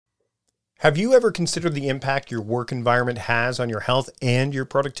Have you ever considered the impact your work environment has on your health and your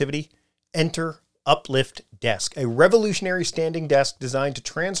productivity? Enter Uplift Desk, a revolutionary standing desk designed to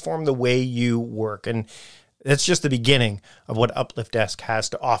transform the way you work. And that's just the beginning of what Uplift Desk has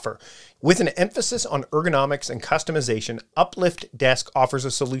to offer. With an emphasis on ergonomics and customization, Uplift Desk offers a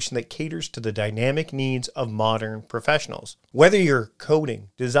solution that caters to the dynamic needs of modern professionals. Whether you're coding,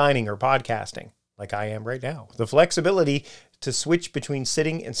 designing, or podcasting, like I am right now, the flexibility to switch between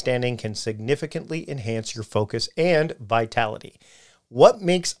sitting and standing can significantly enhance your focus and vitality. What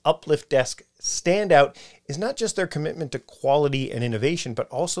makes Uplift Desk stand out is not just their commitment to quality and innovation, but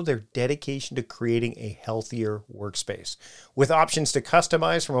also their dedication to creating a healthier workspace. With options to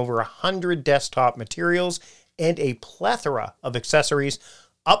customize from over 100 desktop materials and a plethora of accessories,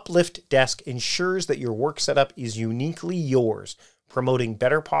 Uplift Desk ensures that your work setup is uniquely yours, promoting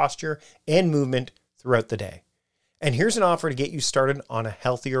better posture and movement throughout the day. And here's an offer to get you started on a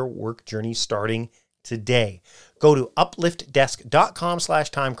healthier work journey starting today. Go to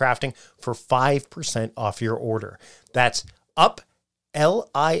upliftdesk.com/timecrafting for 5% off your order. That's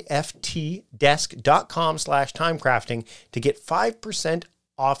upliftdesk.com/timecrafting to get 5%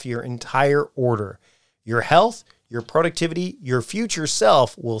 off your entire order. Your health, your productivity, your future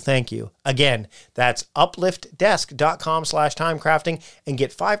self will thank you. Again, that's upliftdesk.com/timecrafting and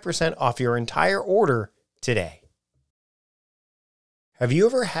get 5% off your entire order today. Have you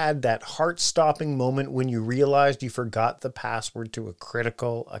ever had that heart-stopping moment when you realized you forgot the password to a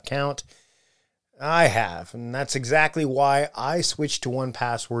critical account? I have, and that's exactly why I switched to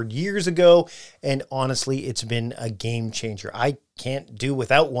 1Password years ago, and honestly, it's been a game changer. I can't do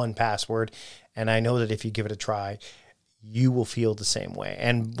without 1Password, and I know that if you give it a try, you will feel the same way.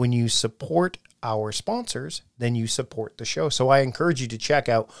 And when you support our sponsors, then you support the show. So I encourage you to check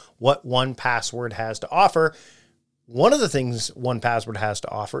out what 1Password has to offer. One of the things 1Password has to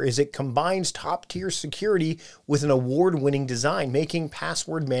offer is it combines top-tier security with an award-winning design, making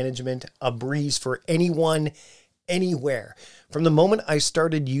password management a breeze for anyone, anywhere. From the moment I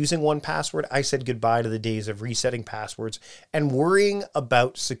started using 1Password, I said goodbye to the days of resetting passwords and worrying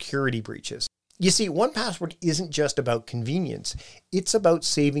about security breaches. You see, 1Password isn't just about convenience. It's about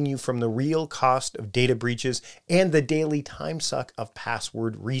saving you from the real cost of data breaches and the daily time suck of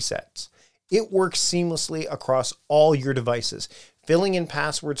password resets. It works seamlessly across all your devices, filling in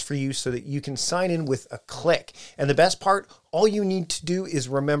passwords for you so that you can sign in with a click. And the best part, all you need to do is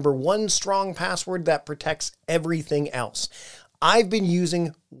remember one strong password that protects everything else. I've been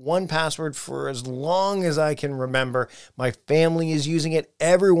using 1Password for as long as I can remember. My family is using it.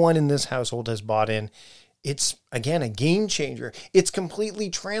 Everyone in this household has bought in. It's, again, a game changer. It's completely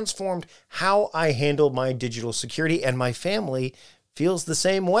transformed how I handle my digital security, and my family feels the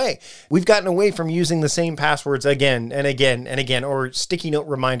same way. We've gotten away from using the same passwords again and again and again, or sticky note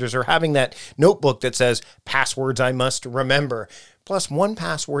reminders, or having that notebook that says passwords I must remember. Plus,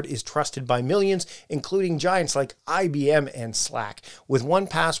 1Password is trusted by millions, including giants like IBM and Slack. With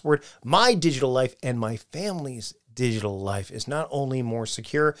 1Password, my digital life and my family's digital life is not only more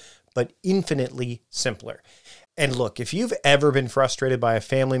secure, but infinitely simpler. And look, if you've ever been frustrated by a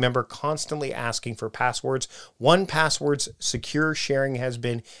family member constantly asking for passwords, 1Password's secure sharing has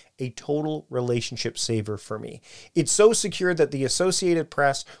been a total relationship saver for me. It's so secure that the Associated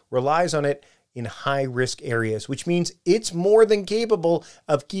Press relies on it in high-risk areas, which means it's more than capable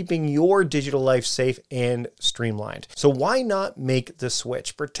of keeping your digital life safe and streamlined. So why not make the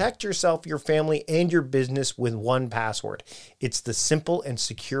switch? Protect yourself, your family, and your business with 1Password. It's the simple and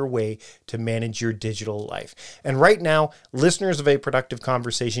secure way to manage your digital life. And right now, listeners of A Productive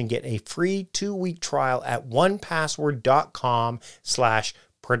Conversation get a free 2-week trial at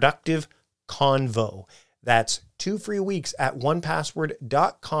 1password.com/productiveconvo. That's 2 free weeks at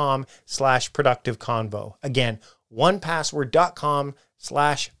 1password.com/productiveconvo. Again,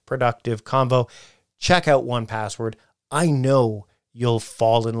 1password.com/productiveconvo. Check out 1Password. I know you'll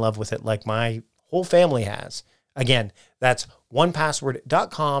fall in love with it like my whole family has. Again, that's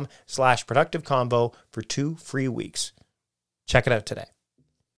 1password.com/productiveconvo for 2 free weeks. Check it out today.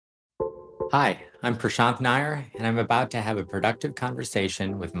 Hi, I'm Prasanth Nair, and I'm about to have a productive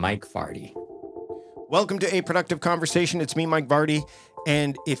conversation with Mike Vardy. Welcome to A Productive Conversation. It's me, Mike Vardy.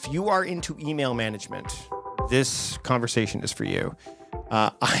 And if you are into email management, this conversation is for you.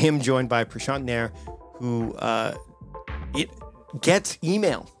 I am joined by Prasanth Nair, who it gets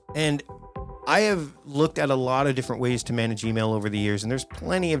email. And I have looked at a lot of different ways to manage email over the years, and there's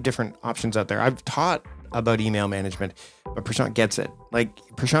plenty of different options out there. I've taught about email management, but Prasanth gets it. Like,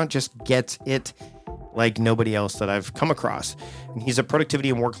 Prasanth just gets it like nobody else that I've come across. And he's a productivity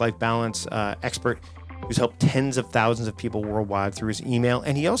and work-life balance expert who's helped tens of thousands of people worldwide through his email.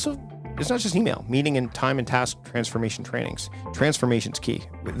 And he also it's not just email, meeting and time and task transformation trainings. Transformation's key.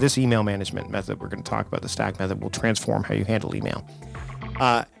 This email management method we're going to talk about, the stack method, will transform how you handle email.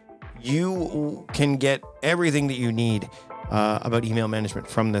 You can get everything that you need about email management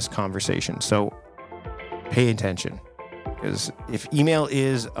from this conversation. So pay attention, because if email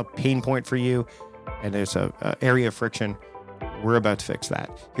is a pain point for you and there's a area of friction, we're about to fix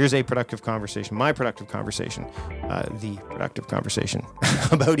that. Here's a productive conversation, my productive conversation, the productive conversation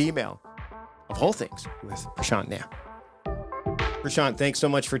about email, of all things, with Prasanth Nair. Prasanth, thanks so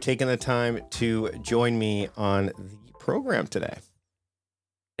much for taking the time to join me on the program today.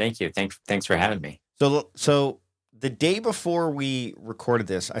 Thank you. Thanks for having me. So the day before we recorded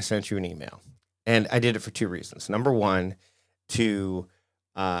this, I sent you an email, and I did it for two reasons. Number one, to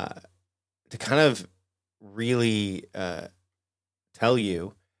kind of really tell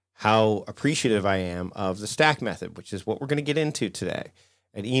you how appreciative I am of the stack method, which is what we're going to get into today,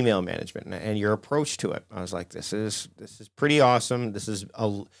 and email management and your approach to it. I was like, this is pretty awesome.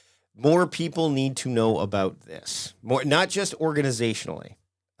 More people need to know about this, more, not just organizationally.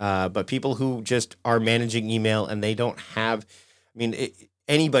 But people who just are managing email and they don't have,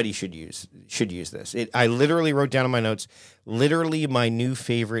 anybody should use this. I literally wrote down in my notes, literally my new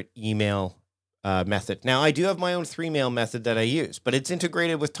favorite email method. Now, I do have my own 3-mail method that I use, but it's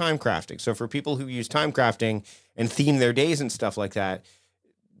integrated with time crafting. So for people who use time crafting and theme their days and stuff like that,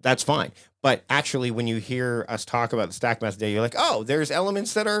 that's fine. But actually, when you hear us talk about the stack method, you're like, oh, there's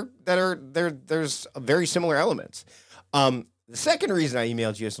elements there's very similar elements. The second reason I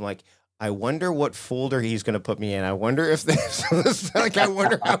emailed you is I'm like, I wonder what folder he's going to put me in. I wonder if this, I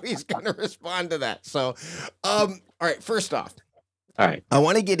wonder how he's going to respond to that. So, all right, first off, all right, I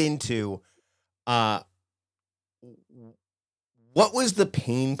want to get into what was the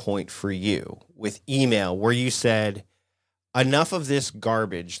pain point for you with email where you said, enough of this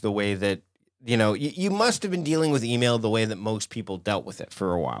garbage, the way that, you must have been dealing with email the way that most people dealt with it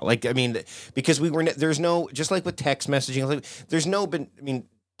for a while. Because there's no, just like with text messaging,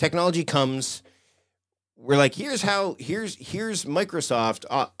 technology comes, we're like, here's Microsoft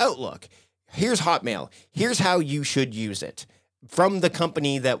Outlook, here's Hotmail, here's how you should use it from the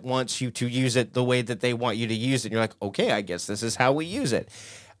company that wants you to use it the way that they want you to use it. And you're like, okay, I guess this is how we use it.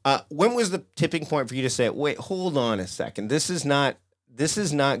 When was the tipping point for you to say, wait, hold on a second, this is not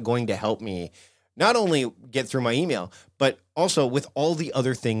going to help me not only get through my email, but also with all the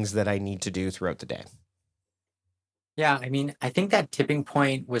other things that I need to do throughout the day? Yeah, I think that tipping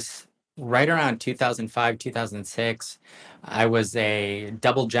point was right around 2005, 2006. I was a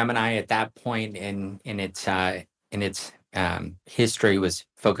double Gemini at that point in its history, was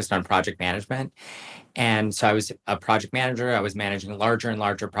focused on project management. And so I was a project manager. I was managing larger and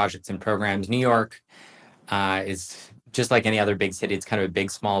larger projects and programs. New York is just like any other big city. It's kind of a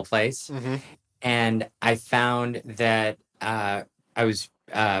big, small place. Mm-hmm. And I found that I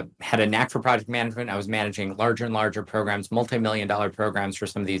had a knack for project management. I was managing larger and larger programs, multi-million-dollar programs for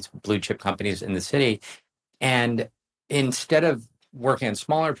some of these blue chip companies in the city. And instead of working on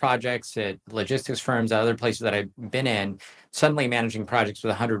smaller projects at logistics firms, other places that I've been in, suddenly managing projects with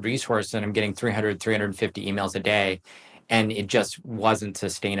 100 resources, and I'm getting 350 emails a day. And it just wasn't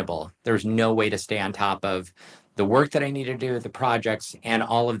sustainable. There was no way to stay on top of the work that I needed to do, the projects, and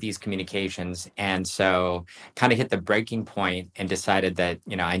all of these communications. And so kind of hit the breaking point and decided that,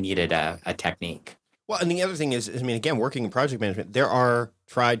 I needed a technique. Well, and the other thing is, again, working in project management, there are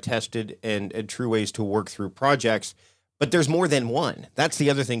tried, tested, and true ways to work through projects, but there's more than one. That's the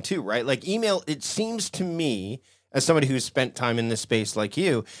other thing too, right? Like email, it seems to me, as somebody who's spent time in this space like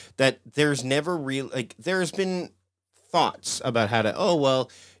you, that there's never there's been thoughts about how to,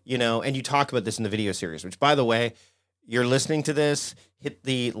 and you talk about this in the video series, which, by the way, you're listening to this, hit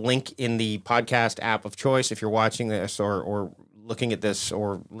the link in the podcast app of choice. If you're watching this or looking at this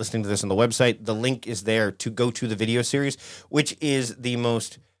or listening to this on the website, the link is there to go to the video series, which is the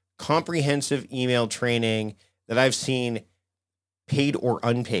most comprehensive email training that I've seen, paid or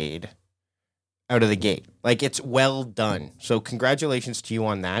unpaid, out of the gate. Like, it's well done. So congratulations to you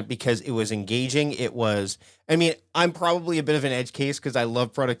on that, because it was engaging. It was, I'm probably a bit of an edge case because I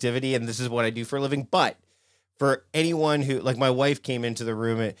love productivity and this is what I do for a living. But for anyone who, like, my wife came into the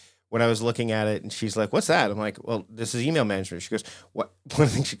room when I was looking at it and she's like, what's that? I'm like, well, this is email management. She goes, what? One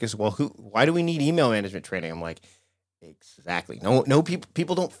thing, she goes, well, why do we need email management training? I'm like, exactly. No,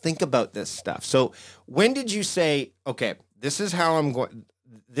 people don't think about this stuff. So when did you say, okay, this is how I'm going,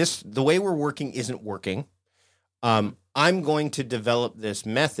 the way we're working isn't working. I'm going to develop this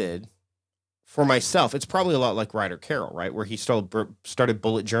method for myself. It's probably a lot like Ryder Carroll, right? Where he started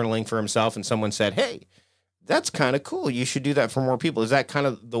bullet journaling for himself and someone said, hey, That's kind of cool. You should do that for more people. Is that kind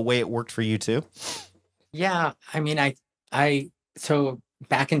of the way it worked for you too? Yeah, I mean, so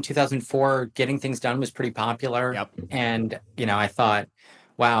back in 2004, getting things done was pretty popular. Yep. And, I thought,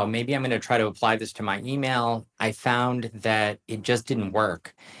 wow, maybe I'm going to try to apply this to my email. I found that it just didn't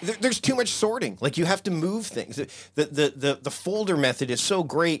work. There's too much sorting. Like you have to move things. The folder method is so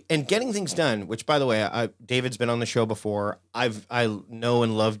great, and getting things done. Which, by the way, David's been on the show before. I know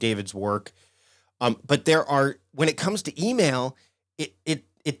and love David's work. But when it comes to email,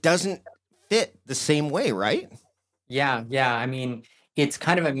 it doesn't fit the same way, right? Yeah, yeah. I mean, it's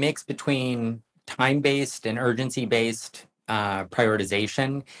kind of a mix between time-based and urgency-based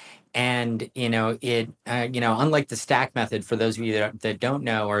prioritization. And, unlike the stack method, for those of you that don't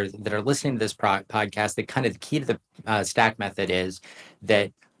know or that are listening to this podcast, the key to the stack method is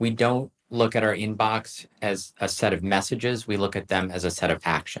that we don't look at our inbox as a set of messages. We look at them as a set of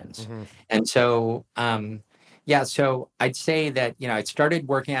actions. Mm-hmm. And so, yeah, so I'd say that, I started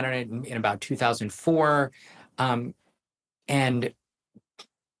working on it in about 2004. And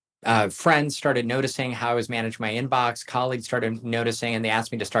friends started noticing how I was managing my inbox. Colleagues started noticing, and they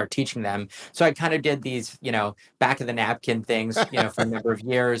asked me to start teaching them. So I kind of did these, back of the napkin things, for a number of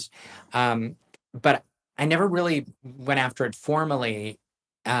years. But I never really went after it formally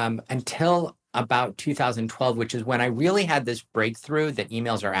until about 2012, which is when I really had this breakthrough that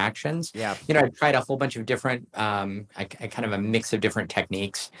emails are actions. Yeah. I tried a whole bunch of different, I kind of a mix of different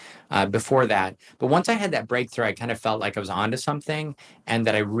techniques before that. But once I had that breakthrough, I kind of felt like I was onto something and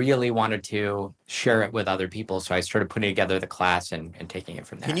that I really wanted to share it with other people. So I started putting together the class and taking it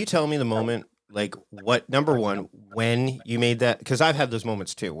from there. Can you tell me the moment, like number one, when you made that? Because I've had those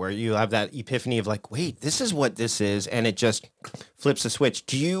moments too, where you have that epiphany of like, wait, this is what this is. And it just flips the switch.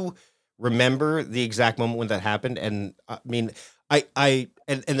 Do you remember the exact moment when that happened? And I mean, and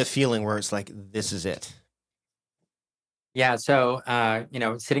the feeling where it's like, this is it. Yeah. So,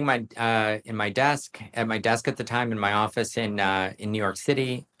 sitting in my desk at the time in my office in New York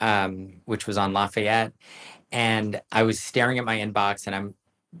City, which was on Lafayette, and I was staring at my inbox, and I'm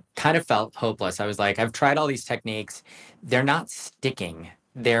kind of felt hopeless. I was like, I've tried all these techniques; they're not sticking.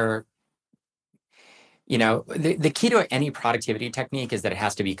 They're the key to any productivity technique is that it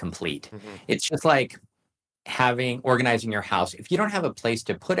has to be complete. Mm-hmm. It's just like organizing your house. If you don't have a place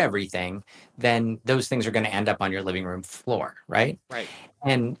to put everything, then those things are going to end up on your living room floor, right? Right.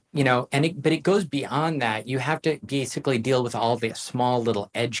 And but it goes beyond that. You have to basically deal with all the small little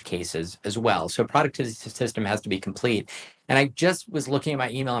edge cases as well. So productivity system has to be complete. And I just was looking at my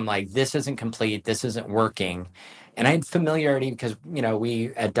email. I'm like, this isn't complete. This isn't working. And I had familiarity because,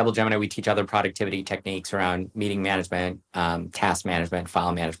 we at Double Gemini, we teach other productivity techniques around meeting management, task management,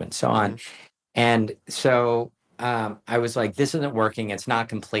 file management, so on. And so I was like, this isn't working. It's not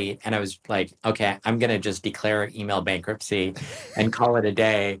complete. And I was like, okay, I'm going to just declare email bankruptcy and call it a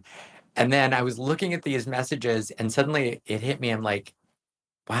day. And then I was looking at these messages and suddenly it hit me. I'm like,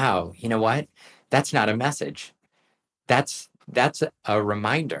 wow, you know what? That's not a message. That's a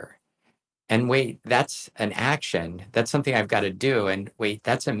reminder. And wait, that's an action. That's something I've got to do. And wait,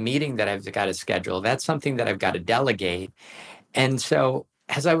 that's a meeting that I've got to schedule. That's something that I've got to delegate. And so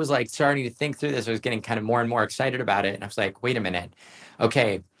as I was like starting to think through this, I was getting kind of more and more excited about it. And I was like, wait a minute.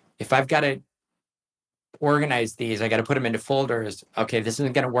 Okay, if I've got to organize these, I got to put them into folders. Okay, this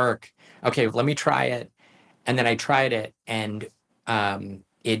isn't going to work. Okay, let me try it. And then I tried it. And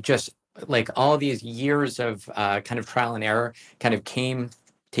it just, like all these years of kind of trial and error kind of came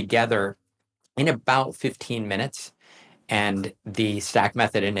together in about 15 minutes. And the stack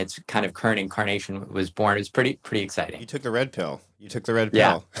method in its kind of current incarnation was born. It's pretty exciting. You took the red pill.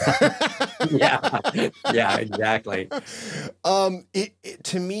 Yeah. Yeah, exactly.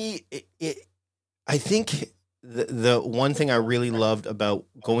 To me, I think the one thing I really loved about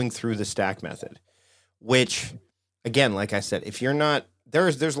going through the stack method, which again, like I said, if you're not,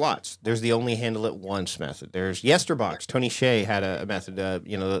 there's lots. There's the only handle it once method. There's Yesterbox. Tony Hsieh had a method.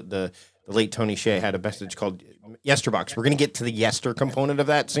 The late Tony Hsieh had a message called Yesterbox. We're going to get to the Yester component of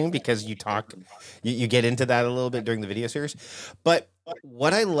that soon because you get into that a little bit during the video series. But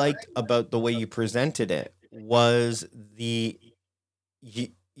what I liked about the way you presented it was you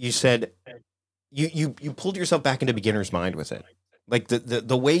said you pulled yourself back into beginner's mind with it. Like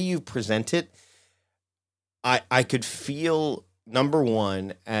the way you present it, I could feel, number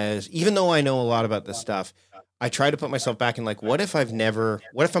one, as even though I know a lot about this stuff, I try to put myself back in like, what if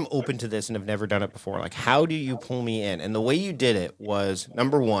I'm open to this and have never done it before? Like, how do you pull me in? And the way you did it was,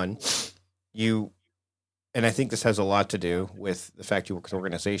 number one, and I think this has a lot to do with the fact you work with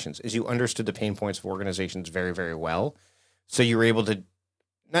organizations, is you understood the pain points of organizations very, very well. So you were able to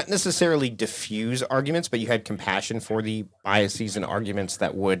not necessarily diffuse arguments, but you had compassion for the biases and arguments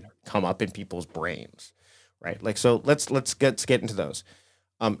that would come up in people's brains, right? Like, so let's get into those.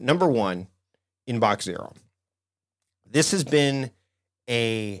 Number one, inbox zero. This has been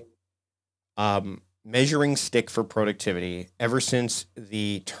a measuring stick for productivity ever since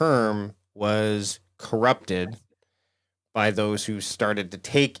the term was corrupted by those who started to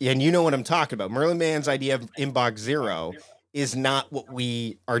take, and you know what I'm talking about. Merlin Mann's idea of inbox zero is not what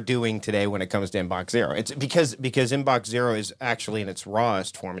we are doing today when it comes to inbox zero. It's because inbox zero is actually in its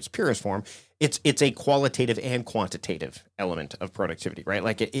rawest form, its purest form. It's a qualitative and quantitative element of productivity, right?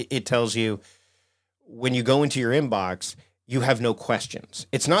 Like it tells you when you go into your inbox, you have no questions.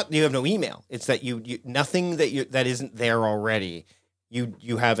 It's not you have no email. It's that you nothing that isn't there already.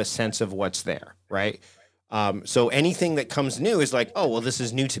 You have a sense of what's there, right? So anything that comes new is like, oh, well, this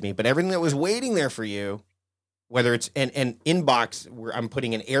is new to me. But everything that was waiting there for you, whether it's an inbox, where I'm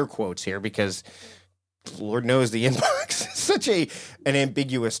putting in air quotes here because Lord knows the inbox is such an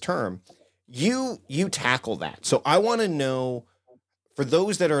ambiguous term. You tackle that. So I want to know, for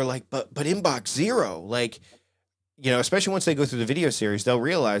those that are like, but inbox zero, like, especially once they go through the video series, they'll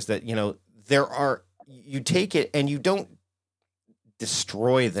realize that, you take it and you don't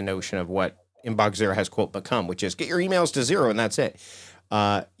destroy the notion of what inbox zero has, quote, become, which is get your emails to zero and that's it.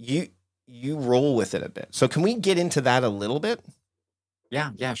 You roll with it a bit. So can we get into that a little bit?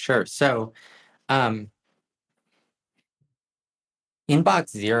 Yeah, sure. So, inbox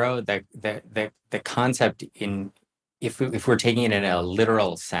zero, the concept if we're taking it in a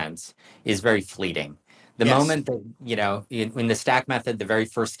literal sense, is very fleeting. The Yes. moment that, in the stack method, the very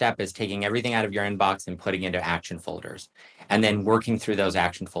first step is taking everything out of your inbox and putting it into action folders, and then working through those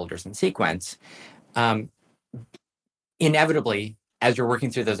action folders in sequence. Inevitably, as you're working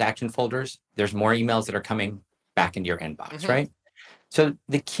through those action folders, there's more emails that are coming back into your inbox, right? So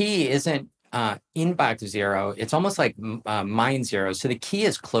the key isn't inbox zero. It's almost like mind zero. So the key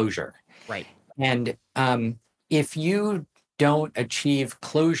is closure. Right. And if you don't achieve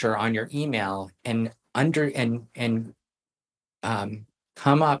closure on your email and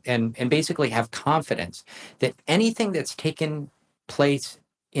come up and basically have confidence that anything that's taken place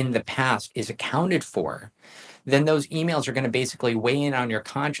in the past is accounted for, then those emails are going to basically weigh in on your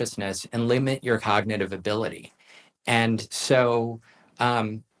consciousness and limit your cognitive ability. And so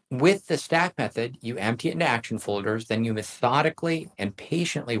with the stack method, you empty it into action folders, then you methodically and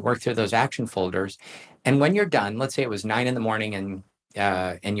patiently work through those action folders. And when you're done, let's say it was 9 a.m.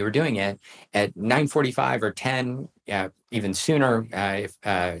 and you were doing it at 9:45 or 10, even sooner, if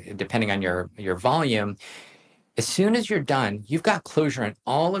depending on your volume. As soon as you're done, you've got closure on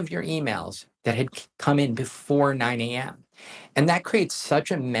all of your emails that had come in before 9 a.m. And that creates such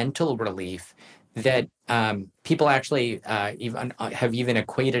a mental relief that people actually have even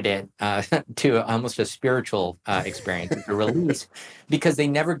equated it to almost a spiritual experience, a release, because they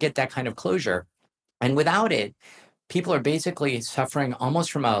never get that kind of closure. And without it, people are basically suffering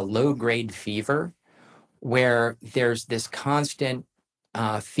almost from a low-grade fever, where there's this constant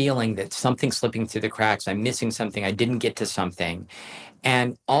feeling that something's slipping through the cracks. I'm missing something. I didn't get to something.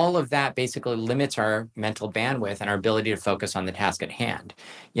 And all of that basically limits our mental bandwidth and our ability to focus on the task at hand.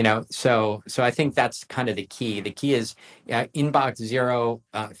 So I think that's kind of the key. The key is inbox zero,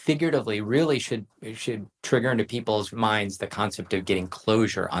 figuratively, really should trigger into people's minds the concept of getting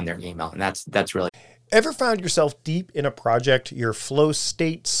closure on their email. And that's really. Ever found yourself deep in a project, your flow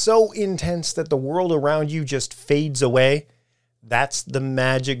state so intense that the world around you just fades away? That's the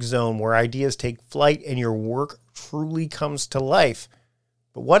magic zone where ideas take flight and your work truly comes to life.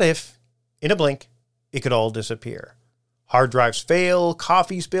 But what if, in a blink, it could all disappear? Hard drives fail,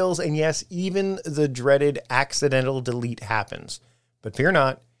 coffee spills, and yes, even the dreaded accidental delete happens. But fear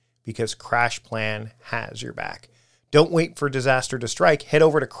not, because CrashPlan has your back. Don't wait for disaster to strike. Head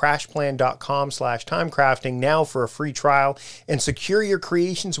over to crashplan.com/timecrafting now for a free trial and secure your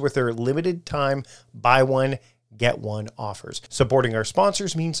creations with their limited time buy one, get one offers. Supporting our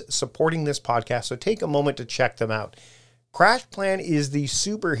sponsors means supporting this podcast, so take a moment to check them out. CrashPlan is the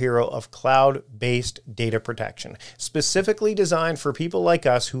superhero of cloud-based data protection, specifically designed for people like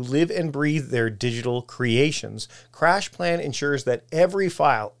us who live and breathe their digital creations. CrashPlan ensures that every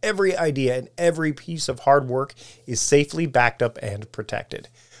file, every idea, and every piece of hard work is safely backed up and protected.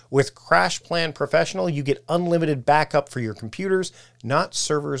 With CrashPlan Professional, you get unlimited backup for your computers, not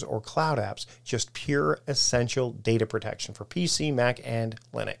servers or cloud apps, just pure essential data protection for PC, Mac, and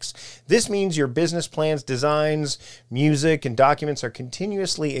Linux. This means your business plans, designs, music, and documents are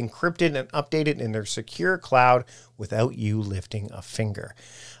continuously encrypted and updated in their secure cloud without you lifting a finger.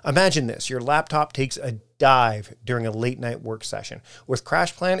 Imagine this, your laptop takes a dive during a late night work session. With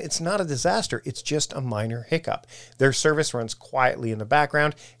CrashPlan, it's not a disaster, it's just a minor hiccup. Their service runs quietly in the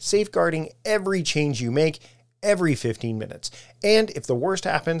background, safeguarding every change you make every 15 minutes. And if the worst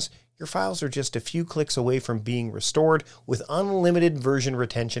happens, your files are just a few clicks away from being restored with unlimited version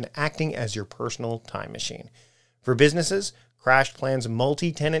retention acting as your personal time machine. For businesses, CrashPlan's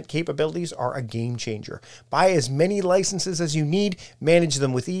multi-tenant capabilities are a game changer. Buy as many licenses as you need, manage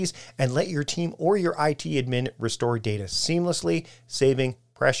them with ease, and let your team or your IT admin restore data seamlessly, saving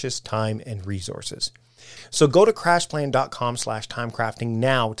precious time and resources. So go to crashplan.com/timecrafting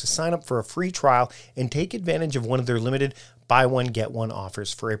now to sign up for a free trial and take advantage of one of their limited buy one, get one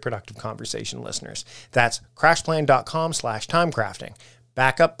offers for a productive conversation listeners. That's crashplan.com/timecrafting.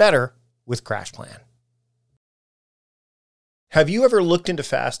 Back up better with CrashPlan. Have you ever looked into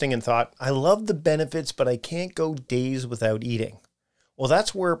fasting and thought, I love the benefits, but I can't go days without eating? Well,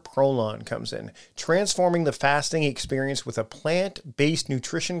 that's where Prolon comes in, transforming the fasting experience with a plant-based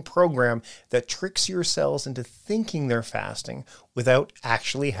nutrition program that tricks your cells into thinking they're fasting without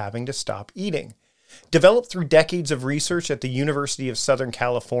actually having to stop eating. Developed through decades of research at the University of Southern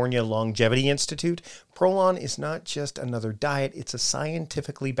California Longevity Institute, Prolon is not just another diet, it's a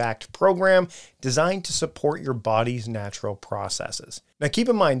scientifically backed program designed to support your body's natural processes. Now keep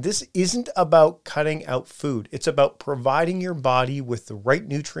in mind, this isn't about cutting out food. It's about providing your body with the right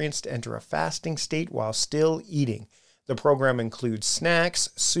nutrients to enter a fasting state while still eating. The program includes snacks,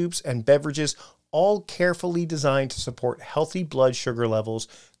 soups, and beverages, all carefully designed to support healthy blood sugar levels,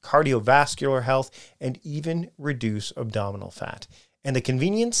 cardiovascular health, and even reduce abdominal fat. And the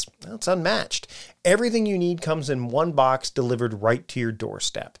convenience, well, it's unmatched. Everything you need comes in one box delivered right to your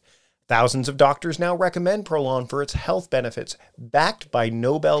doorstep. Thousands of doctors now recommend Prolon for its health benefits, backed by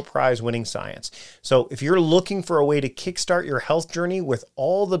Nobel Prize-winning science. So if you're looking for a way to kickstart your health journey with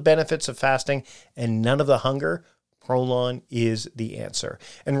all the benefits of fasting and none of the hunger, Prolon is the answer.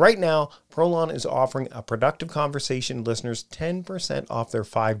 And right now, Prolon is offering a Productive Conversation listeners 10% off their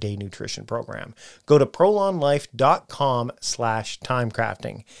 5-day nutrition program. Go to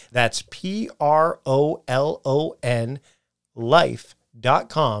prolonlife.com/timecrafting. That's PROLON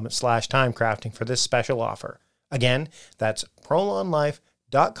life.com/timecrafting for this special offer. Again, that's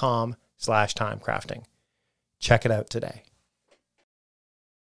prolonlife.com/timecrafting. Check it out today.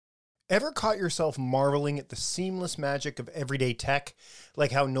 Ever caught yourself marveling at the seamless magic of everyday tech,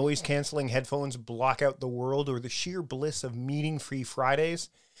 like how noise-canceling headphones block out the world or the sheer bliss of meeting-free Fridays?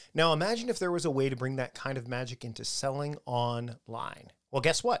 Now imagine if there was a way to bring that kind of magic into selling online. Well,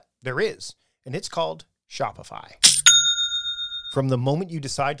 guess what? There is, and it's called Shopify. From the moment you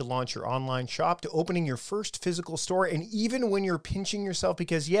decide to launch your online shop to opening your first physical store, and even when you're pinching yourself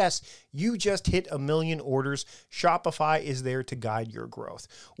because, yes, you just hit 1 million orders, Shopify is there to guide your growth.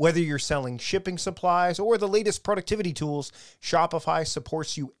 Whether you're selling shipping supplies or the latest productivity tools, Shopify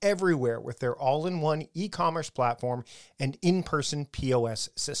supports you everywhere with their all-in-one e-commerce platform and in-person POS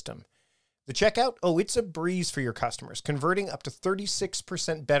system. The checkout, it's a breeze for your customers, converting up to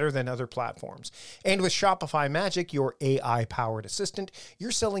 36% better than other platforms. And with Shopify Magic, your AI-powered assistant, you're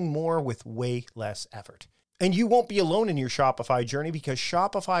selling more with way less effort. And you won't be alone in your Shopify journey because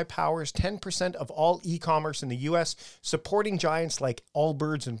Shopify powers 10% of all e-commerce in the US, supporting giants like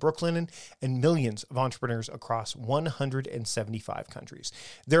Allbirds and Brooklinen and millions of entrepreneurs across 175 countries.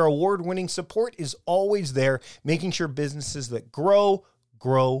 Their award-winning support is always there, making sure businesses that grow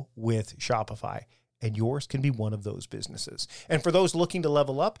with Shopify, and yours can be one of those businesses. And for those looking to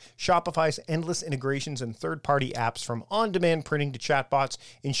level up, Shopify's endless integrations and third-party apps from on-demand printing to chatbots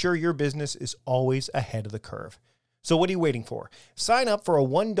ensure your business is always ahead of the curve. So what are you waiting for? Sign up for a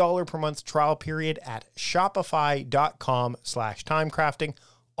 $1 per month trial period at shopify.com/timecrafting,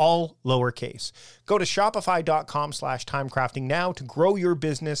 all lowercase. Go to shopify.com/timecrafting now to grow your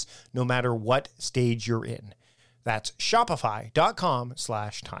business no matter what stage you're in. That's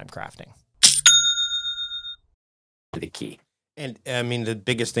shopify.com/timecrafting. The key. And I mean, the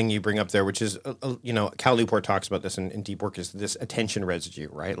biggest thing you bring up there, which is, Cal Newport talks about this in Deep Work, is this attention residue,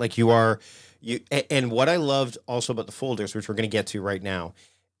 right? Like and what I loved also about the folders, which we're going to get to right now,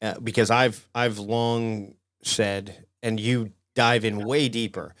 because I've long said, and you dive in way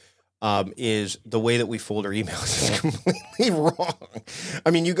deeper, is the way that we fold our emails is completely wrong.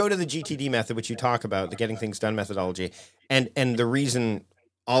 I mean, you go to the GTD method, which you talk about, the getting things done methodology, and the reason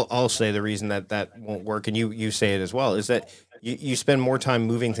I'll say the reason that won't work, and you say it as well, is that you spend more time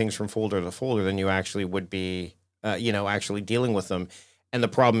moving things from folder to folder than you actually would be, actually dealing with them. And the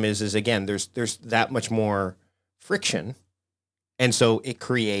problem is again, there's that much more friction, and so it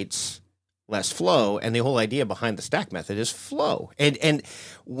creates less flow. And the whole idea behind the stack method is flow. And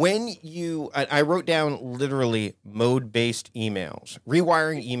when I wrote down literally mode-based emails,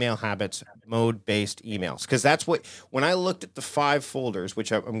 rewiring email habits, mode-based emails, because that's when I looked at the 5 folders,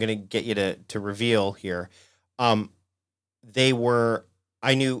 which I'm going to get you to reveal here, I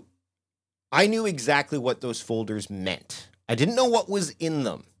knew exactly what those folders meant. I didn't know what was in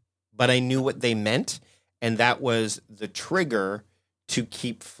them, but I knew what they meant, and that was the trigger to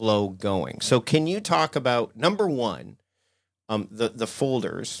keep flow going. So can you talk about, number 1, the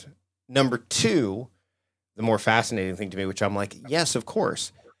folders, number 2, the more fascinating thing to me, which I'm like, yes, of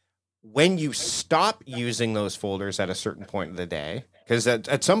course, when you stop using those folders at a certain point of the day, because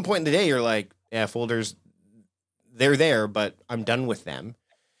at some point in the day, you're like, yeah, folders, they're there, but I'm done with them.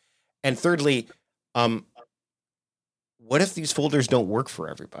 And thirdly, what if these folders don't work for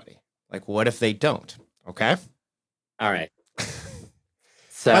everybody? Like, what if they don't? Okay. All right.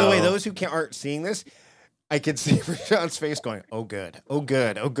 So, by the way, those who aren't seeing this, I can see Prashant's face going, "Oh, good, oh,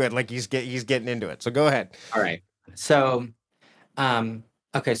 good, oh, good." Like he's getting into it. So go ahead. All right. So,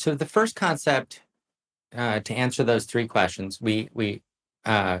 okay. So the first concept to answer those 3 questions we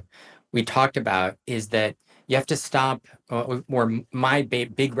talked about is that you have to stop. Or my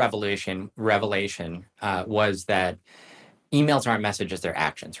big revelation was that emails aren't messages; they're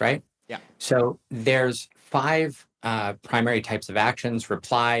actions, right? Yeah. So there's 5 primary types of actions: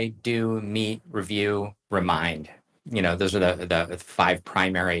 reply, do, meet, review, remind. Those are the 5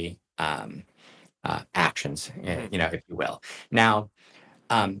 primary actions, if you will. Now,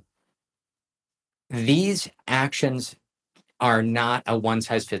 these actions are not a one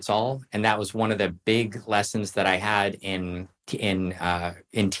size fits all, and that was one of the big lessons that I had in teaching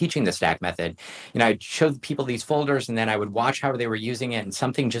the stack method. I'd show people these folders, and then I would watch how they were using it, and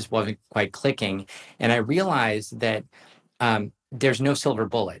something just wasn't quite clicking. And I realized that there's no silver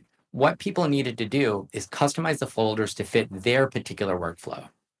bullet. What people needed to do is customize the folders to fit their particular workflow.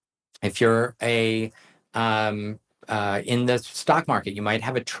 If you're in the stock market, you might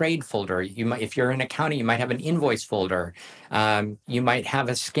have a trade folder. If you're an accountant, you might have an invoice folder. You might have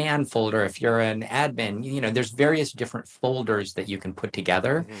a scan folder. If you're an admin, there's various different folders that you can put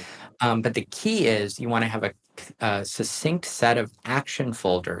together. Mm-hmm. But the key is you want to have a succinct set of action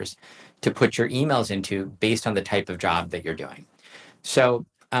folders to put your emails into based on the type of job that you're doing. So,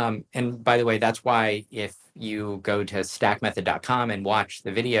 and by the way, that's why if you go to stackmethod.com and watch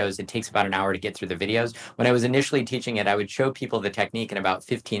the videos, it takes about an hour to get through the videos. When I was initially teaching it, I would show people the technique in about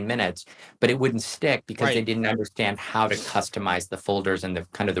 15 minutes, but it wouldn't stick because Right. they didn't understand how to customize the folders and the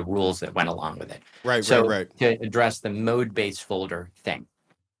kind of the rules that went along with it. Right. To address the mode-based folder thing.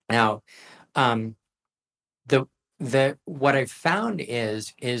 Now, what I've found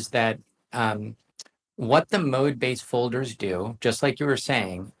is that what the mode-based folders do, just like you were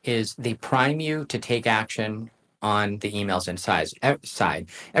saying, is they prime you to take action on the emails side.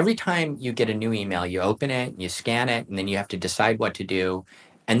 Every time you get a new email, you open it, you scan it, and then you have to decide what to do.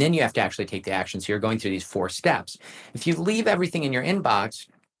 And then you have to actually take the action. So you're going through these 4 steps. If you leave everything in your inbox,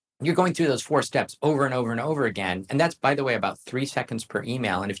 you're going through those 4 steps over and over and over again. And that's, by the way, about 3 seconds per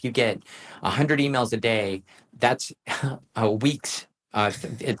email. And if you get 100 emails a day, that's a week's.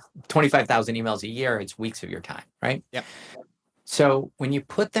 It's 25,000 emails a year. It's weeks of your time, right? Yep. So when you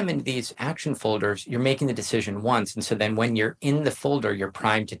put them into these action folders, you're making the decision once. And so then when you're in the folder, you're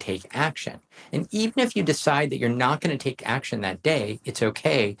primed to take action. And even if you decide that you're not going to take action that day, it's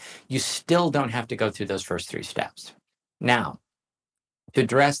okay. You still don't have to go through those first 3 steps. Now, to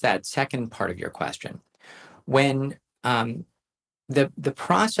address that second part of your question, when the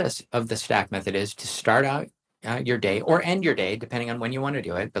process of the stack method is to start out your day or end your day, depending on when you want to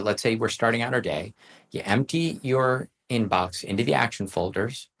do it. But let's say we're starting out our day. You empty your inbox into the action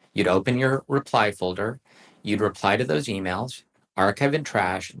folders. You'd open your reply folder. You'd reply to those emails, archive and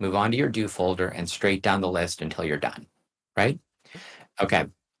trash, move on to your do folder, and straight down the list until you're done, right? Okay.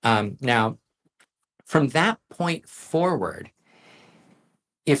 Now, from that point forward,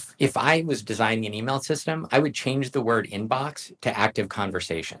 if I was designing an email system, I would change the word inbox to active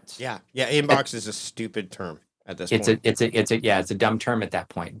conversations. Yeah. Inbox is a stupid term at this point. It's a dumb term at that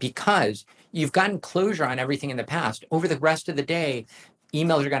point because you've gotten closure on everything in the past. Over the rest of the day,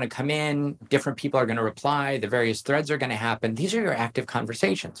 emails are going to come in, different people are going to reply, the various threads are going to happen. These are your active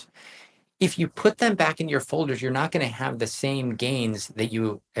conversations. If you put them back in your folders, you're not going to have the same gains that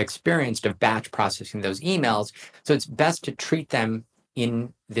you experienced of batch processing those emails. So it's best to treat them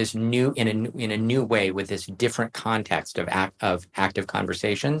in this new in a new way with this different context of active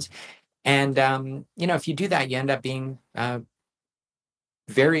conversations. And if you do that, you end up being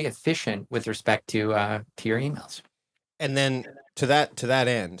very efficient with respect to your emails. And then to that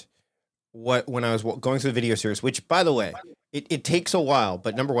end, when I was going through the video series, which by the way, it takes a while,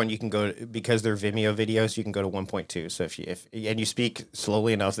 but number one, you can go because they're Vimeo videos, you can go to 1.2. So if you speak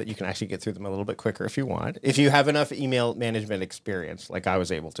slowly enough that you can actually get through them a little bit quicker if you want, if you have enough email management experience, like I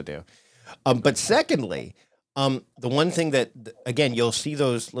was able to do. But secondly, the one thing that, again, you'll see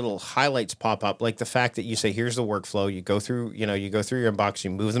those little highlights pop up, like the fact that you say, here's the workflow, you go through your inbox, you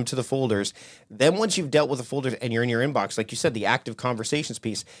move them to the folders. Then once you've dealt with the folders and you're in your inbox, like you said, the active conversations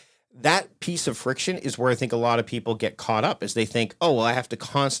piece, that piece of friction is where I think a lot of people get caught up, is they think, oh, well, I have to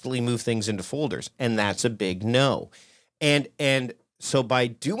constantly move things into folders. And that's a big no. And so by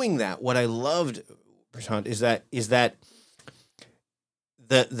doing that, what I loved, Prasanth, is that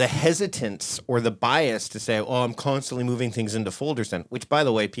the hesitance or the bias to say, oh, I'm constantly moving things into folders then, which by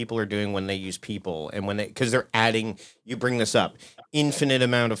the way, people are doing when they use people and because they're adding, you bring this up, infinite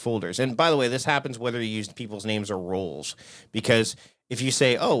amount of folders. And by the way, this happens whether you use people's names or roles, because if you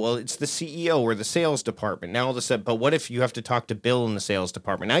say, oh, well, it's the CEO or the sales department, now all of a sudden, but what if you have to talk to Bill in the sales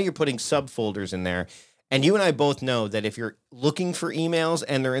department? Now you're putting subfolders in there. And you and I both know that if you're looking for emails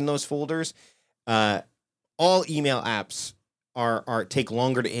and they're in those folders, all email apps are take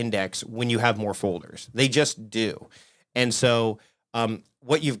longer to index when you have more folders. They just do. And so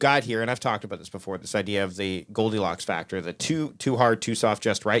what you've got here, and I've talked about this before, this idea of the Goldilocks factor, the too hard, too soft,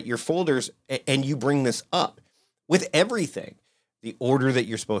 just right, your folders, and you bring this up with everything. The order that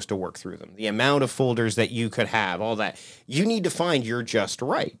you're supposed to work through them, the amount of folders that you could have, all that. You need to find your just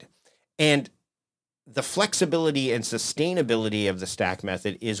right. And the flexibility and sustainability of the stack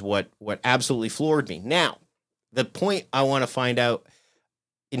method is what absolutely floored me. Now, the point I want to find out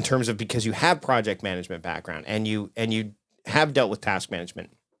in terms of, because you have project management background and you have dealt with task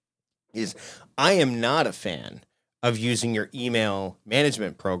management, is I am not a fan of using your email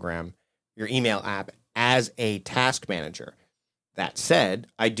management program, your email app, as a task manager. That said,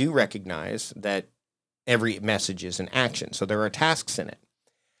 I do recognize that every message is an action, so there are tasks in it.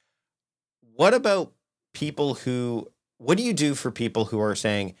 What about what do you do for people who are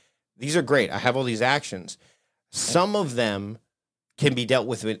saying, these are great, I have all these actions. Some of them can be dealt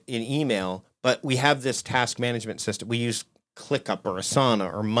with in email, but we have this task management system. We use ClickUp or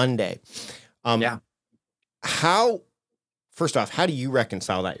Asana or Monday. First off, how do you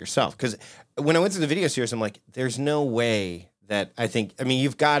reconcile that yourself? Because when I went through the video series, I'm like, there's no way that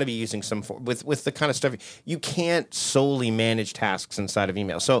you've got to be using some with the kind of stuff. You can't solely manage tasks inside of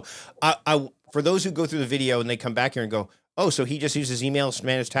email. So for those who go through the video and they come back here and go, oh, so he just uses emails to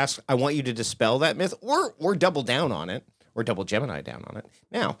manage tasks, I want you to dispel that myth or double down on it, or double Gemini down on it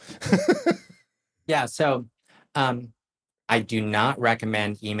now. Yeah. So I do not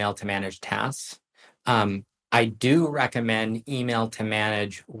recommend email to manage tasks. I do recommend email to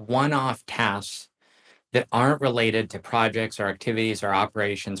manage one-off tasks that aren't related to projects or activities or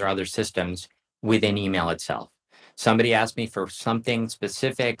operations or other systems within email itself. Somebody asked me for something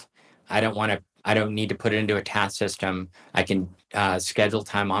specific. I don't need to put it into a task system. I can schedule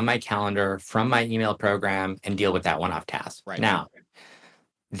time on my calendar from my email program and deal with that one-off task. Right. Now,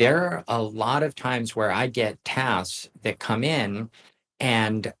 there are a lot of times where I get tasks that come in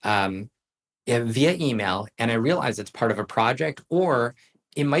and via email, and I realize it's part of a project, or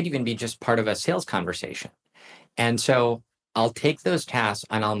it might even be just part of a sales conversation. And so I'll take those tasks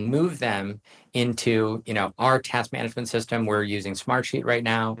and I'll move them into, our task management system. We're using Smartsheet right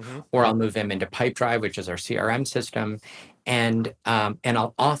now, or I'll move them into Pipedrive, which is our CRM system, and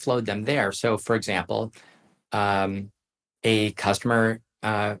I'll offload them there. So, for example, a customer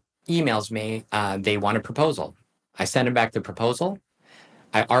emails me, they want a proposal. I send them back the proposal.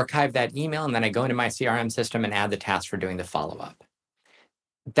 I archive that email, and then I go into my CRM system and add the task for doing the follow-up.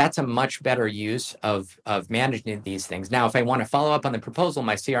 That's a much better use of managing these things. Now, if I want to follow up on the proposal,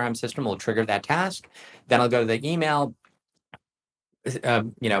 my CRM system will trigger that task. Then I'll go to the email,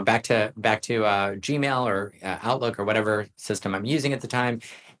 back to Gmail or Outlook or whatever system I'm using at the time,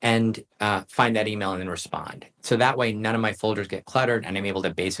 and find that email and then respond. So that way, none of my folders get cluttered, and I'm able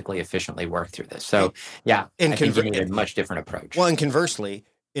to basically efficiently work through this. So I think you need a much different approach. Well, and conversely,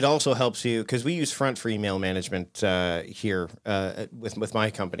 it also helps you, because we use Front for email management here with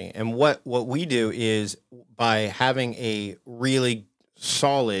my company. And what we do is, by having a really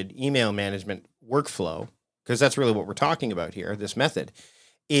solid email management workflow, because that's really what we're talking about here, this method,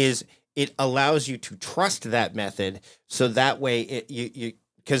 is it allows you to trust that method. So that way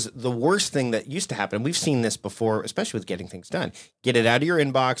because the worst thing that used to happen, we've seen this before, especially with getting things done, get it out of your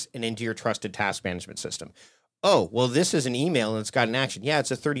inbox and into your trusted task management system. Oh, well, this is an email and it's got an action. Yeah,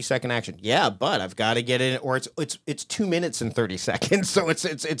 it's a 30-second action. Yeah, but I've got to get it, or it's 2 minutes and 30 seconds. So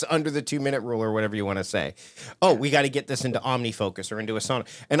it's under the 2-minute rule or whatever you want to say. Oh, we got to get this into OmniFocus or into Asana.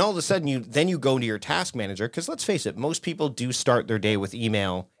 And all of a sudden you go to your task manager, because let's face it, most people do start their day with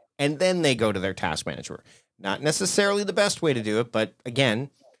email and then they go to their task manager. Not necessarily the best way to do it, but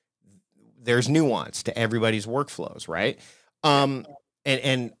again, there's nuance to everybody's workflows, right? And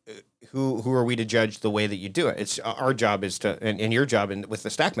who are we to judge the way that you do it? It's our job is to, and your job with the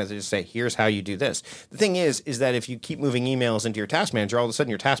stack method is to say, here's how you do this. The thing is that if you keep moving emails into your task manager, all of a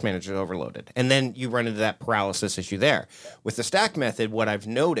sudden your task manager is overloaded. And then you run into that paralysis issue there. With the stack method, what I've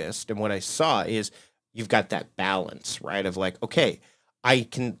noticed and what I saw is you've got that balance, right? Of like, okay, I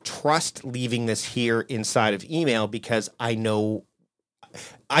can trust leaving this here inside of email because I know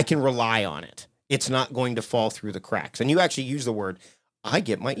I can rely on it. It's not going to fall through the cracks. And you actually use the word, I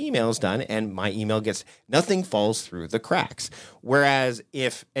get my emails done and my email nothing falls through the cracks. Whereas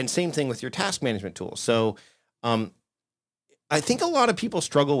and same thing with your task management tool. So, I think a lot of people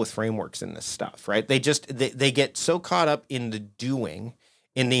struggle with frameworks in this stuff, right? They get so caught up in the doing,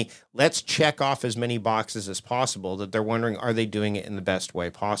 in the let's check off as many boxes as possible, that they're wondering, are they doing it in the best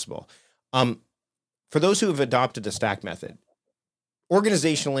way possible? For those who have adopted the stack method,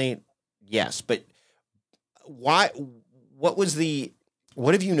 organizationally, yes, but why?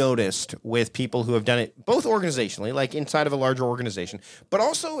 What have you noticed with people who have done it both organizationally, like inside of a larger organization, but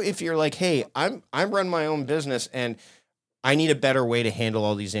also if you're like, hey, I'm run my own business and I need a better way to handle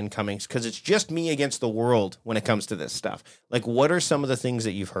all these incomings because it's just me against the world when it comes to this stuff. Like, what are some of the things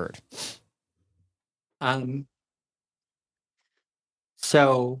that you've heard? The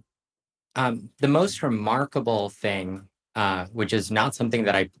most remarkable thing, which is not something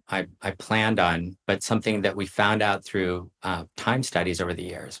that I planned on, but something that we found out through time studies over the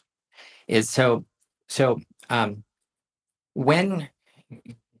years, is when I'm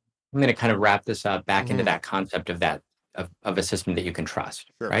going to kind of wrap this up back into that concept of a system that you can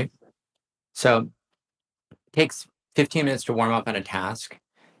trust, Sure. right? So it takes 15 minutes to warm up on a task,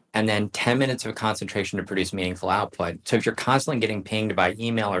 and then 10 minutes of concentration to produce meaningful output. So if you're constantly getting pinged by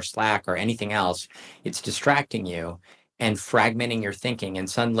email or Slack or anything else, it's distracting you and fragmenting your thinking. And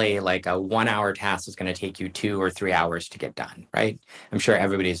suddenly, like a 1-hour task is going to take you 2 or 3 hours to get done, right? I'm sure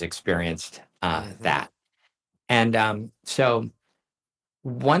everybody's experienced that. And so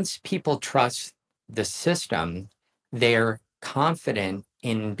once people trust the system, they're confident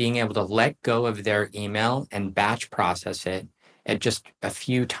in being able to let go of their email and batch process it at just a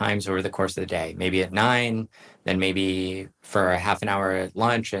few times over the course of the day, maybe at 9, then maybe for a half an hour at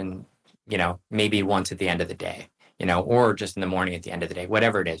lunch, and, maybe once at the end of the day, or just in the morning at the end of the day,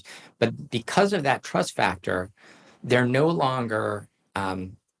 whatever it is. But because of that trust factor, they're no longer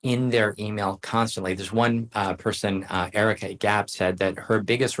in their email constantly. There's one person, Erica at Gap, said that her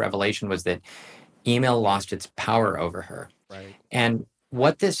biggest revelation was that email lost its power over her. Right. And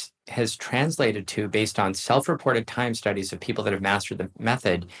what this has translated to, based on self-reported time studies of people that have mastered the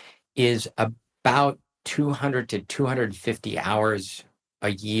method, is about 200 to 250 hours a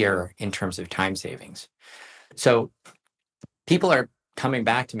year in terms of time savings. So people are coming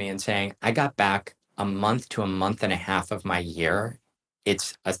back to me and saying, I got back a month to a month and a half of my year.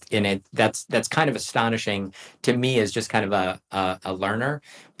 That's kind of astonishing to me as just kind of a learner,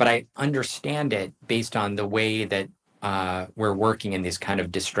 but I understand it based on the way that we're working in these kind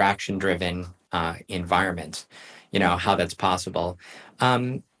of distraction-driven environments, how that's possible.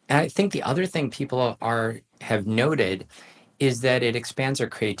 And I think the other thing people have noted is that it expands their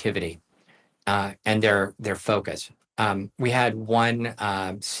creativity and their focus. We had one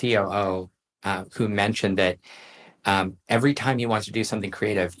COO who mentioned that every time he wants to do something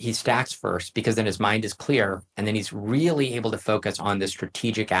creative, he stacks first, because then his mind is clear, and then he's really able to focus on the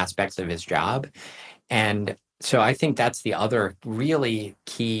strategic aspects of his job. And so I think that's the other really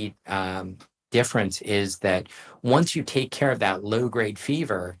key difference, is that once you take care of that low-grade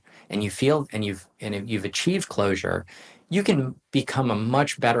fever and you feel and you've achieved closure, you can become a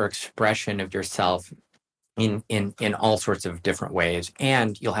much better expression of yourself in all sorts of different ways,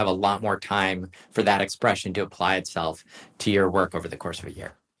 and you'll have a lot more time for that expression to apply itself to your work over the course of a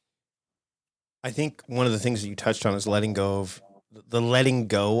year. I think one of the things that you touched on is letting go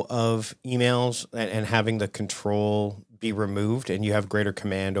of emails and having the control be removed, and you have greater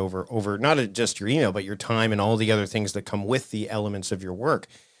command over not just your email, but your time and all the other things that come with the elements of your work.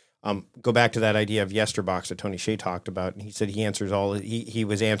 Go back to that idea of Yesterbox that Tony Shea talked about. And he said he answer all his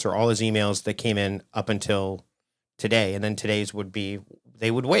emails that came in up until today. And then today's would be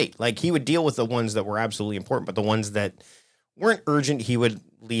they would wait. Like he would deal with the ones that were absolutely important, but the ones that weren't urgent, he would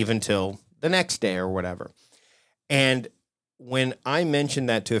leave until the next day or whatever. And when I mentioned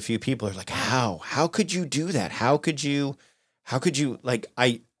that to a few people, they're like, how could you do that? How could you like,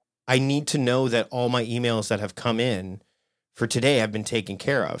 I need to know that all my emails that have come in for today have been taken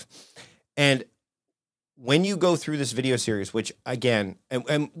care of. And when you go through this video series, which again,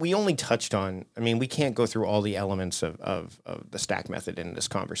 and we only touched on, I mean, we can't go through all the elements of the stack method in this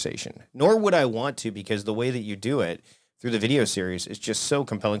conversation, nor would I want to, because the way that you do it through the video series is just so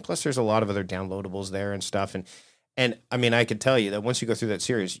compelling. Plus there's a lot of other downloadables there and stuff. And I mean, I could tell you that once you go through that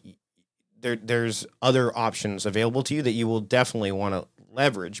series, there's other options available to you that you will definitely want to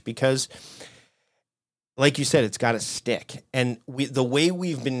leverage, because like you said, it's got to stick. And the way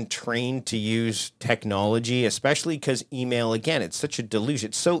we've been trained to use technology, especially because email, again, it's such a delusion.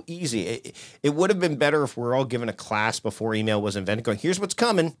 It's so easy. It would have been better if we're all given a class before email was invented going, here's what's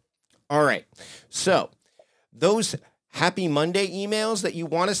coming. All right. So those Happy Monday emails that you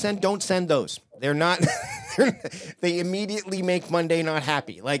want to send, don't send those. They're not, they immediately make Monday not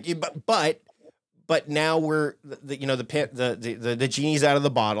happy. Like, but now we're, the genie's out of the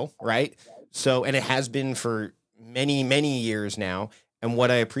bottle, right? So, and it has been for many, many years now. And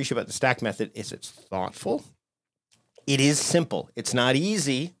what I appreciate about the stack method is it's thoughtful. It is simple. It's not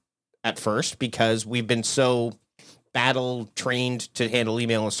easy at first because we've been so battle trained to handle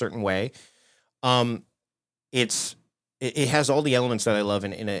email a certain way. It has all the elements that I love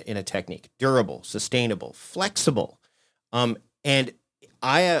in a technique: durable, sustainable, flexible. And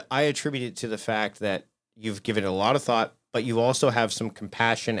I attribute it to the fact that you've given it a lot of thought, but you also have some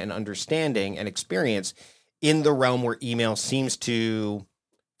compassion and understanding and experience in the realm where email seems to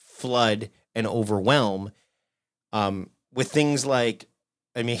flood and overwhelm, with things like,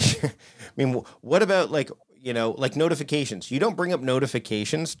 I mean, what about like notifications? You don't bring up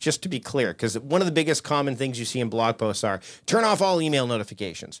notifications, just to be clear, because one of the biggest common things you see in blog posts are turn off all email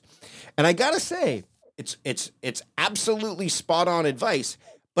notifications. And I gotta say, it's absolutely spot on advice,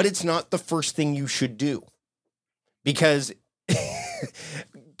 but it's not the first thing you should do. Because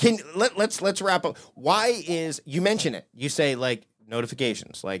let's wrap up. Why is, you mention it, you say like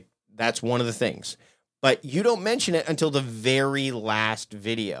notifications, like that's one of the things, but you don't mention it until the very last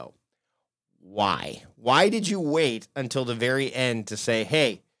video. Why did you wait until the very end to say,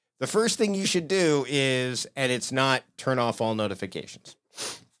 hey, the first thing you should do is, and it's not turn off all notifications?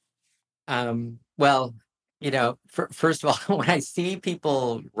 Well, first of all, when I see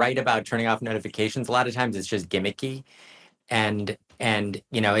people write about turning off notifications, a lot of times it's just gimmicky, and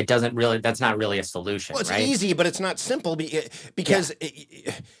it doesn't really, that's not really a solution. Well, it's right? easy, but it's not simple because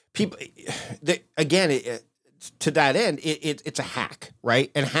people, again, to that end, it's a hack,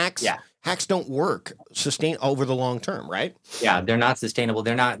 right? And hacks don't work over the long term, right? Yeah, they're not sustainable.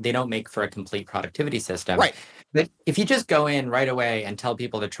 They don't make for a complete productivity system. Right. But if you just go in right away and tell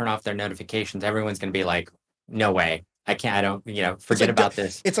people to turn off their notifications, everyone's going to be like, no way. I can't, I don't, forget about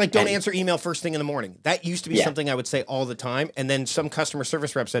this. It's like, don't answer email first thing in the morning. That used to be something I would say all the time. And then some customer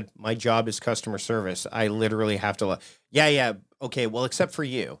service rep said, my job is customer service. I literally have to, okay, well, except for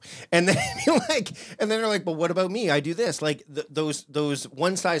you. And then they're like, but what about me? I do this. Like those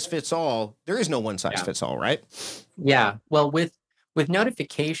one size fits all. There is no one size fits all, right? Yeah. Well, with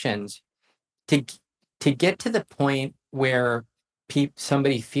notifications, to get to the point where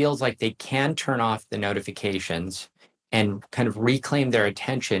somebody feels like they can turn off the notifications and kind of reclaim their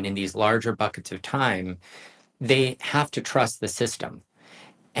attention in these larger buckets of time, they have to trust the system.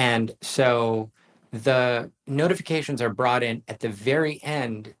 And so the notifications are brought in at the very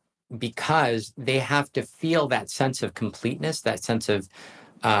end because they have to feel that sense of completeness, that sense of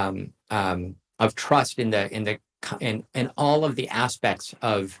trust in all of the aspects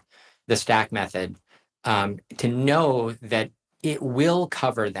of the stack method, to know that it will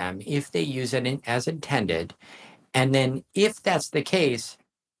cover them if they use it as intended. And then if that's the case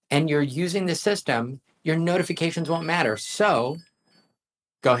and you're using the system, your notifications won't matter. So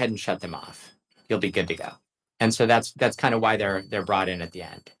go ahead and shut them off. You'll be good to go. And so that's kind of why they're brought in at the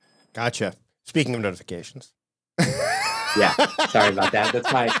end. Gotcha. Speaking of notifications. Yeah. Sorry about that.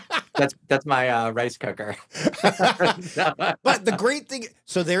 That's my rice cooker. But the great thing,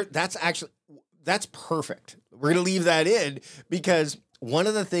 that's perfect. We're going to leave that in because one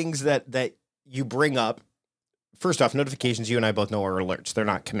of the things that you bring up, first off, notifications, you and I both know, are alerts. They're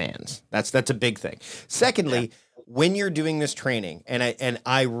not commands. That's a big thing. Secondly, when you're doing this training, and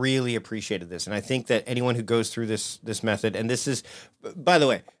I really appreciated this, and I think that anyone who goes through this method, and this is, by the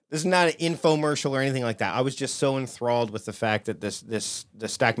way, this is not an infomercial or anything like that. I was just so enthralled with the fact that the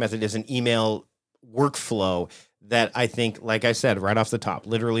stack method is an email workflow that I think, like I said, right off the top,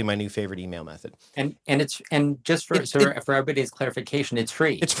 literally my new favorite email method. And just for everybody's clarification, it's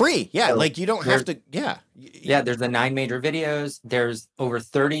free. It's free. Yeah. So like you don't have to. Yeah. Yeah. There's the 9 major videos. There's over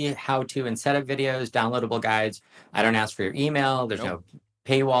 30 how-to and setup videos, downloadable guides. I don't ask for your email. There's no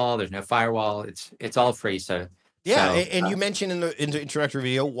paywall. There's no firewall. It's all free. So yeah. And you mentioned in the introductory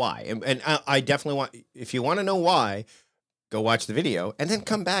video why, and I definitely want, if you want to know why, go watch the video and then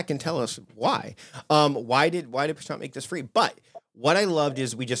come back and tell us why. Why did Prashant make this free? But what I loved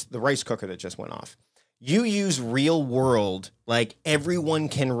is the rice cooker that just went off. You use real world, like everyone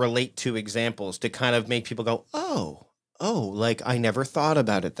can relate to examples to kind of make people go, oh, like I never thought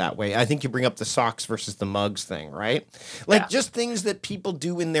about it that way. I think you bring up the socks versus the mugs thing, right? Like just things that people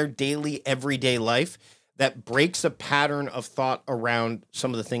do in their daily, everyday life that breaks a pattern of thought around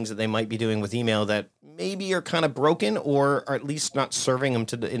some of the things that they might be doing with email that maybe are kind of broken or are at least not serving them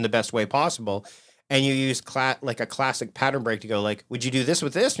in the best way possible. And you use like a classic pattern break to go like, would you do this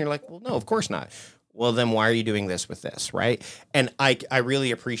with this? And you're like, well, no, of course not. Well, then why are you doing this with this, right? And I really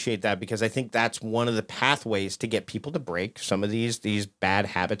appreciate that because I think that's one of the pathways to get people to break some of these bad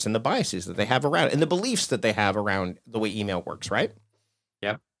habits and the biases that they have around and the beliefs that they have around the way email works, right?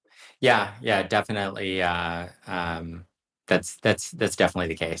 Yep. Yeah, definitely. That's definitely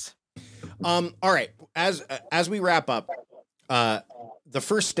the case. All right. As we wrap up, the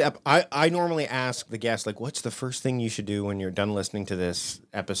first step, I normally ask the guest, like, what's the first thing you should do when you're done listening to this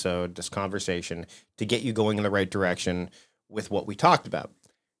episode, this conversation, to get you going in the right direction with what we talked about?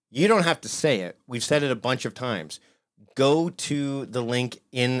 You don't have to say it. We've said it a bunch of times. Go to the link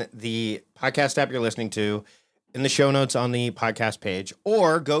in the podcast app you're listening to, in the show notes on the podcast page,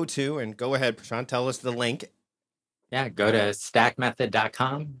 or go ahead, Prashant, tell us the link. Yeah, go to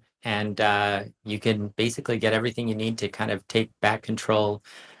stackmethod.com. And you can basically get everything you need to kind of take back control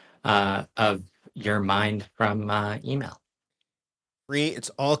of your mind from email. Free. It's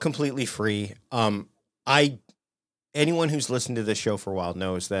all completely free. Anyone who's listened to this show for a while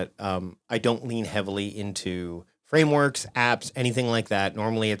knows that I don't lean heavily into frameworks, apps, anything like that.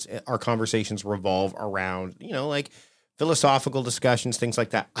 Normally our conversations revolve around, like philosophical discussions, things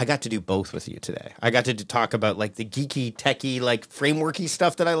like that. I got to do both with you today. I got to talk about like the geeky, techie, like frameworky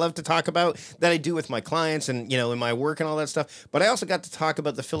stuff that I love to talk about that I do with my clients and, in my work and all that stuff. But I also got to talk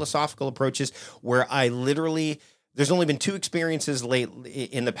about the philosophical approaches where there's only been 2 experiences late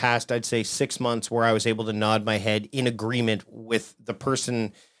in the past, I'd say 6 months, where I was able to nod my head in agreement with the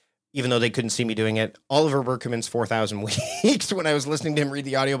person, even though they couldn't see me doing it. Oliver Berkman's 4,000 Weeks, when I was listening to him read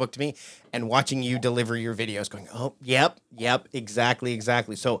the audiobook to me and watching you deliver your videos going, oh, yep, exactly.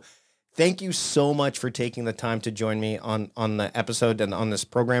 So thank you so much for taking the time to join me on the episode and on this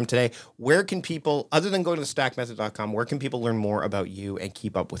program today. Where can people, other than go to thestackmethod.com, where can people learn more about you and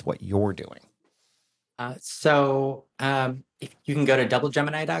keep up with what you're doing? So if you can go to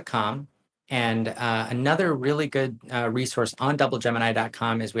doublegemini.com. And another really good resource on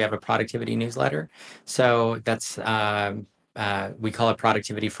doublegemini.com is we have a productivity newsletter. So that's, we call it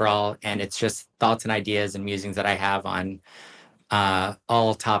Productivity for All. And it's just thoughts and ideas and musings that I have on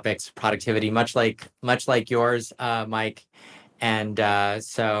all topics, productivity, much like yours, Mike. And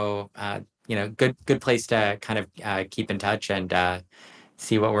so, good place to kind of keep in touch and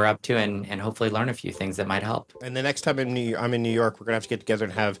see what we're up to and hopefully learn a few things that might help. And the next time I'm in New York, we're going to have to get together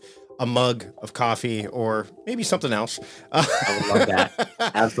and have a mug of coffee or maybe something else. I would love that.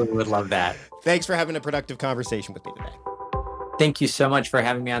 Absolutely would love that. Thanks for having a productive conversation with me today. Thank you so much for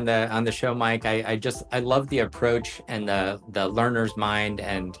having me on the show, Mike. I love the approach and the learner's mind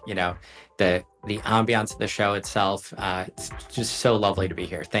and, the ambiance of the show itself. It's just so lovely to be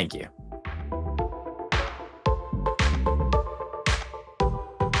here. Thank you.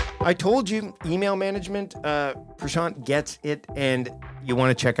 I told you, email management, Prashant gets it, and you want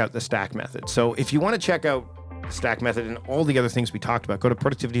to check out the Stack Method. So if you want to check out the Stack Method and all the other things we talked about, go to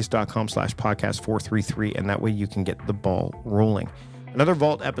productivityist.com/podcast433, and that way you can get the ball rolling. Another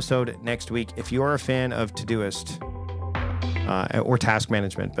Vault episode next week. If you are a fan of Todoist or task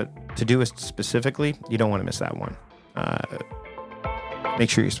management, but Todoist specifically, you don't want to miss that one. Make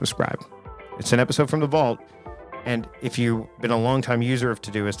sure you subscribe. It's an episode from the Vault. And if you've been a long-time user of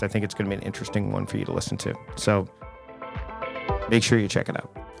Todoist, I think it's going to be an interesting one for you to listen to. So make sure you check it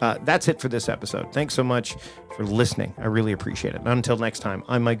out. That's it for this episode. Thanks so much for listening. I really appreciate it. And until next time,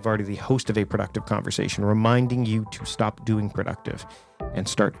 I'm Mike Vardy, the host of A Productive Conversation, reminding you to stop doing productive and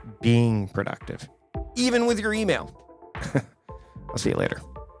start being productive, even with your email. I'll see you later.